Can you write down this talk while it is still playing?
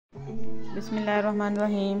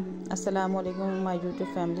बिस्मिल्लाहिर्रहमानिर्रहीम। अस्सलाम वालेकुम माय यूट्यूब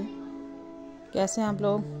फैमिली। कैसे हैं आप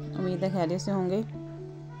लोग? उम्मीद है खैरियत से होंगे।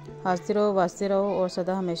 हंसते रहो, वास्ते रहो और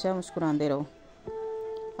सदा हमेशा मुस्कुराते रहो।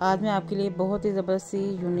 आज मैं आपके लिए बहुत ही ज़बरदस्त सी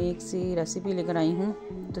यूनिक सी रेसिपी लेकर आई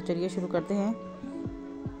हूँ। तो चलिए शुरू करते हैं।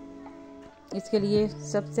 इसके लिए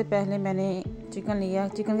सबसे पहले मैंने चिकन लिया।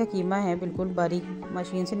 चिकन का कीमा है, बिल्कुल बारीक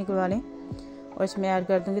मशीन से निकलवा लें। और इसमें ऐड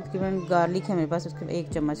कर दूँगी तकरीबन गार्लिक है मेरे पास, उसके 1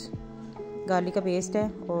 चम्मच गार्लिक का पेस्ट है।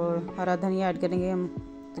 और हरा धनिया ऐड करेंगे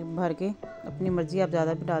हम भर के, अपनी मर्ज़ी, आप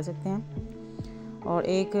ज़्यादा भी डाल सकते हैं। और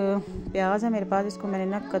एक प्याज है मेरे पास, इसको मैंने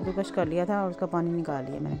ना कद्दूकश कर लिया था और उसका पानी निकाल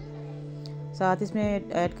लिया मैंने। साथ इसमें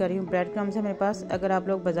ऐड कर रही हूँ ब्रेड क्रम्स है मेरे पास। अगर आप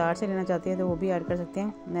लोग बाज़ार से लेना चाहते हैं तो वो भी ऐड कर सकते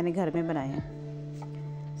हैं, मैंने घर में बनाए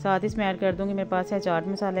हैं। साथ इसमें ऐड कर दूँगी, मेरे पास है चाट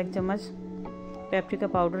मसाला 1 चम्मच, पेपरिका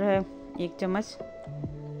पाउडर है 1 चम्मच।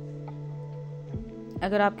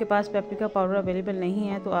 अगर आपके पास पेपरिका पाउडर अवेलेबल नहीं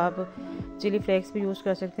है तो आप चिली फ्लेक्स भी यूज़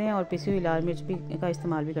कर सकते हैं और पिसी हुई लाल मिर्च भी का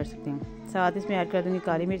इस्तेमाल भी कर सकते हैं। साथ इसमें ऐड कर दूँगी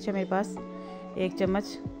काली मिर्च है मेरे पास 1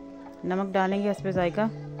 चम्मच, नमक डालेंगे हस्बे ज़ायका।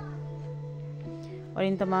 और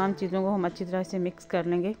इन तमाम चीज़ों को हम अच्छी तरह से मिक्स कर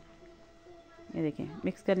लेंगे। ये देखें,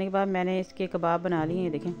 मिक्स करने के बाद मैंने इसके कबाब बना लिए। ये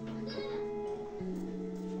देखें,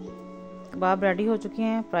 कबाब रेडी हो चुके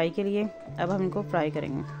हैं फ्राई के लिए। अब हम इनको फ्राई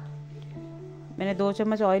करेंगे। मैंने 2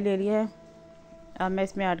 चम्मच ऑयल ले लिया है। अब मैं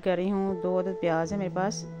इसमें ऐड कर रही हूँ 2 अदद प्याज है मेरे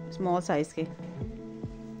पास, स्मॉल साइज़ के।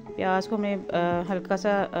 प्याज को हमें हल्का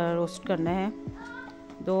सा रोस्ट करना है।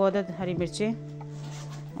 2 अदद हरी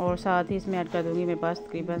मिर्चें और साथ ही इसमें ऐड कर दूँगी, मेरे पास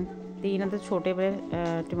तकरीबन 3 अदद छोटे बड़े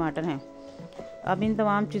टमाटर हैं। अब इन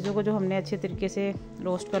तमाम चीज़ों को जो हमने अच्छे तरीके से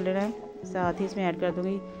रोस्ट कर लेना है। साथ ही इसमें ऐड कर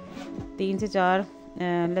दूँगी 3 से 4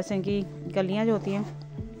 लहसुन की कलियाँ जो होती हैं।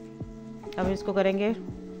 अब इसको करेंगे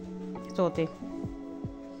सौते,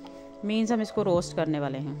 मीन्स हम इसको रोस्ट करने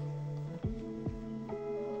वाले हैं।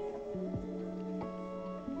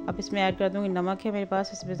 अब इसमें ऐड कर दूँगी, नमक है मेरे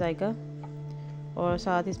पास हस्बे ज़ायका। और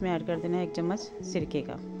साथ इसमें ऐड कर देना है 1 चम्मच सिरके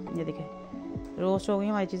का। ये देखें, रोस्ट हो गई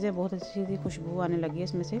हमारी चीज़ें, बहुत अच्छी सी खुशबू आने लगी है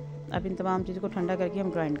इसमें से। अब इन तमाम चीज़ों को ठंडा करके हम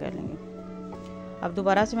ग्राइंड कर लेंगे। अब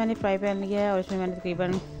दोबारा से मैंने फ्राई पैन लिया है और इसमें मैंने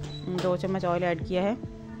तकरीबन 2 चम्मच ऑयल ऐड किया है।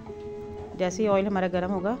 जैसे ही ऑयल हमारा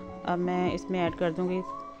गर्म होगा, अब मैं इसमें ऐड कर दूँगी,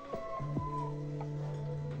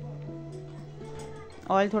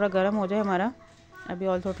 ऑयल थोड़ा गर्म हो जाए हमारा, अभी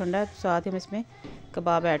ऑयल थोड़ा ठंडा है, तो साथ ही हम इसमें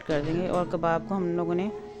कबाब ऐड कर देंगे। और कबाब को हम लोगों ने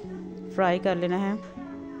फ्राई कर लेना है।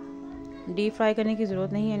 डीप फ्राई करने की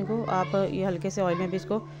ज़रूरत नहीं है इनको, आप ये हल्के से ऑयल में भी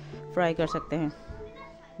इसको फ्राई कर सकते हैं।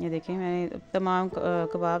 ये देखिए, मैंने तमाम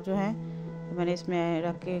कबाब जो हैं मैंने इसमें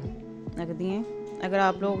रख दिए। अगर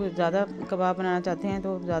आप लोग ज़्यादा कबाब बनाना चाहते हैं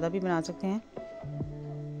तो ज़्यादा भी बना सकते हैं।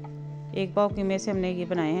 1 पाव कीमे से हमने ये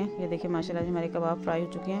बनाए हैं। ये देखिए, माशाल्लाह हमारे कबाब फ्राई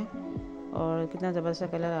हो चुके हैं और कितना ज़बरदस्त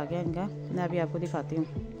कलर आ गया इनका। मैं अभी आपको दिखाती हूँ,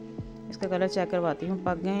 इसका कलर चेक करवाती हूँ।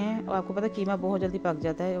 पक गए हैं और आपको पता है कीमा बहुत जल्दी पक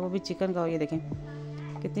जाता है, वो भी चिकन का। ये देखें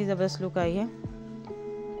कितनी ज़बरदस्त लुक आई है।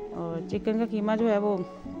 और चिकन का कीमा जो है वो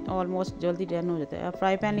ऑलमोस्ट जल्दी डन हो जाता है। अब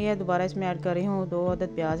फ्राई पैन लिया है, दोबारा इसमें ऐड कर रही हूँ 2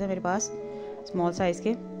 अदद प्याज है मेरे पास, स्मॉल साइज़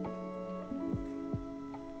के।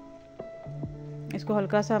 इसको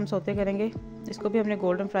हल्का सा हम सौते करेंगे। इसको भी हमने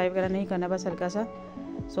गोल्डन फ्राई वगैरह नहीं करना, बस हल्का सा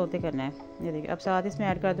सौते करना है। ये देखिए, अब साथ इसमें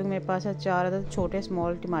ऐड कर दूँगी, मेरे पास 4 अदद छोटे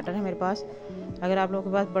स्मॉल टमाटर हैं मेरे पास। अगर आप लोगों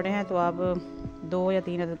के पास बड़े हैं तो आप 2 या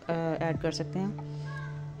 3 अदद ऐड कर सकते हैं।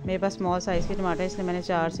 मेरे पास स्मॉल साइज़ के टमाटर, इसलिए मैंने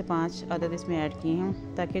 4 से 5 अदद इसमें ऐड किए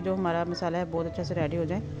हैं, ताकि जो हमारा मसाला है बहुत अच्छा से रेडी हो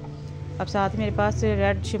जाए। अब साथ ही मेरे पास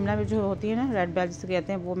रेड शिमला मिर्च जो होती है ना, रेड बेल जिसे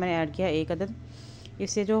कहते हैं, वो मैंने ऐड किया 1 अदद।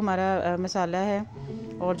 इससे जो हमारा मसाला है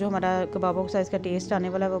और जो हमारा कबाबों के साइज़ का टेस्ट आने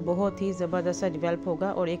वाला है वो बहुत ही ज़बरदस्त सा डेवलप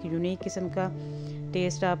होगा और एक यूनिक किस्म का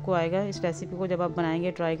टेस्ट आपको आएगा इस रेसिपी को जब आप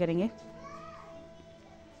बनाएंगे, ट्राई करेंगे।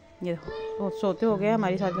 ये सोते हो गया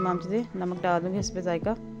हमारी सारी तमाम चीज़ें। नमक डाल दूँगी हस्बे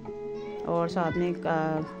ज़ायका और साथ में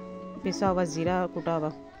पिसा हुआ ज़ीरा, कुटा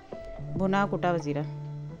हुआ भुना कुटा हुआ ज़ीरा,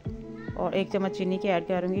 और 1 चम्मच चीनी की ऐड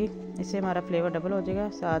करूँगी। इससे हमारा फ्लेवर डबल हो जाएगा।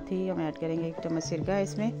 साथ ही हम ऐड करेंगे 1 चम्मच सिरका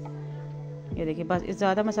इसमें। ये देखिए, बस इस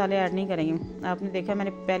ज़्यादा मसाले ऐड नहीं करेंगे। आपने देखा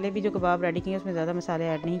मैंने पहले भी जो कबाब रेडी किए उसमें ज़्यादा मसाले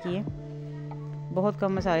ऐड नहीं किए, बहुत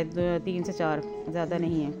कम मसाले, 3 से 4, ज़्यादा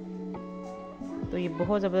नहीं है। तो ये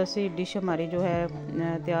बहुत ज़बरदस्त सी डिश हमारी जो है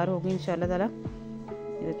तैयार होगी इंशाल्लाह ताला।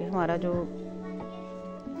 ये देखिए, हमारा जो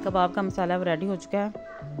कबाब का मसाला वो रेडी हो चुका है।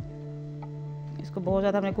 इसको बहुत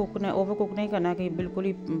ज़्यादा हमने ओवर कुक नहीं करना कि बिल्कुल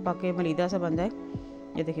ही पके मलीदा सा बन जाए।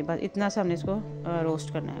 ये देखिए, बस इतना सा हमने इसको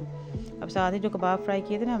रोस्ट करना है। अब साथ ही जो कबाब फ्राई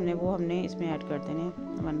किए थे ना हमने, वो हमने इसमें ऐड कर देने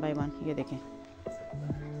 1 बाय 1। ये देखें,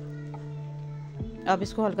 अब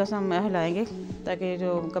इसको हल्का सा हम हिलाएंगे ताकि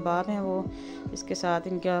जो कबाब हैं वो इसके साथ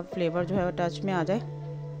इनका फ्लेवर जो है वो टच में आ जाए।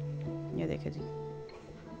 ये देखिए जी,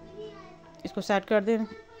 इसको सेट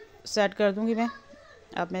कर दूँगी मैं।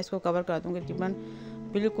 अब मैं इसको कवर कर दूँगी तकरीबन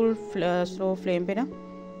बिल्कुल स्लो फ्लेम पे ना।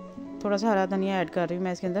 थोड़ा सा हरा धनिया ऐड कर रही हूँ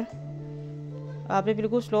मैं इसके अंदर। आपने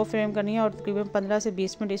बिल्कुल स्लो फ्लेम करनी है और तकरीबन 15 से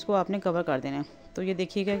 20 मिनट इसको आपने कवर कर देना है। तो ये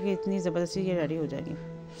देखिएगा कि इतनी ज़बरदस्ती ये रेडी हो जाएगी।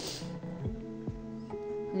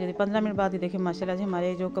 यदि 15 मिनट बाद ही देखिए माशाल्लाह से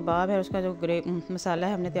हमारे जो कबाब है उसका जो मसाला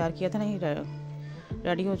है हमने तैयार किया था ना, ये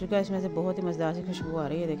रेडी हो चुका है। इसमें से बहुत ही मज़ेदार सी खुशबू आ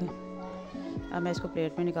रही है देखें। अब मैं इसको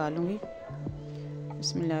प्लेट में निकाल लूँगी।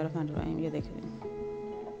 बिस्मिल्लाहिर्रहमानिर्रहीम। ये देखें,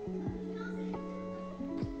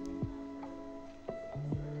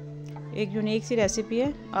 एक यूनिक सी रेसिपी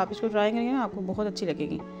है, आप इसको ट्राई करेंगे ना आपको बहुत अच्छी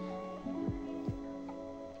लगेगी।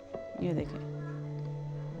 ये देखें,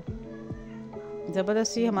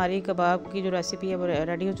 ज़बरदस्ती हमारी कबाब की जो रेसिपी है वो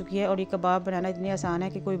रेडी हो चुकी है। और ये कबाब बनाना इतनी आसान है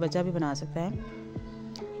कि कोई बच्चा भी बना सकता है,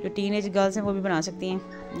 जो टीनेज गर्ल्स हैं वो भी बना सकती हैं।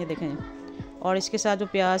 ये देखें, और इसके साथ जो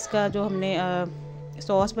प्याज का जो हमने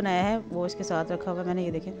सॉस बनाया है वो इसके साथ रखा हुआ है मैंने।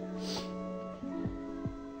 ये देखें,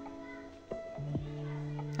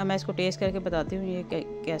 अब मैं इसको टेस्ट करके बताती हूँ ये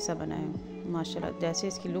कैसा बना है। माशाल्लाह जैसे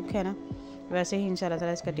इसकी लुक है ना वैसे ही इंशाल्लाह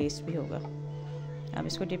ताला इसका टेस्ट भी होगा। अब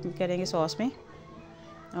इसको डिप करेंगे सॉस में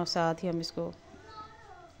और साथ ही हम इसको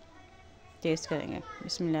टेस्ट करेंगे।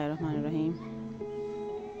 बिस्मिल्लाहिर्रहमानिर्रहीम।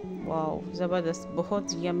 वाह, ज़बरदस्त, बहुत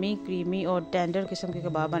यमी क्रीमी और टेंडर किस्म के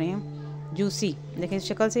कबाब बने हैं, जूसी। देखिए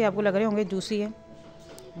शक्ल से आपको लग रहे होंगे जूसी है,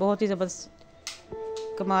 बहुत ही ज़बरदस्त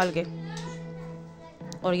कमाल के।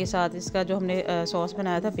 और ये साथ इसका जो हमने सॉस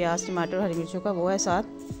बनाया था प्याज टमाटर हरी मिर्चों का वो है साथ।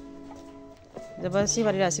 ज़बरदस्ती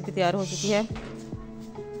वाली रेसिपी तैयार हो चुकी है।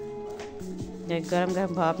 गरम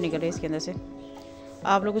गरम भाप निकल रही है इसके अंदर से।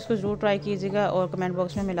 आप लोग इसको ज़रूर ट्राई कीजिएगा और कमेंट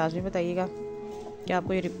बॉक्स में हमें लाजमी बताइएगा कि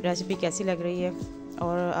आपको ये रेसिपी कैसी लग रही है।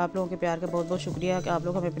 और आप लोगों के प्यार का बहुत बहुत शुक्रिया कि आप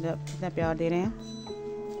लोग हमें इतना प्यार दे रहे हैं।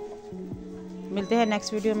 मिलते हैं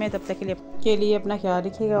नेक्स्ट वीडियो में, तब तक के लिए अपना ख्याल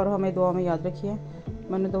रखिएगा और हमें दुआ में याद रखिए।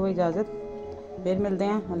 मैंने तो वो इजाज़त, फिर मिलते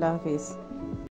हैं। अल्लाह हाफिज़।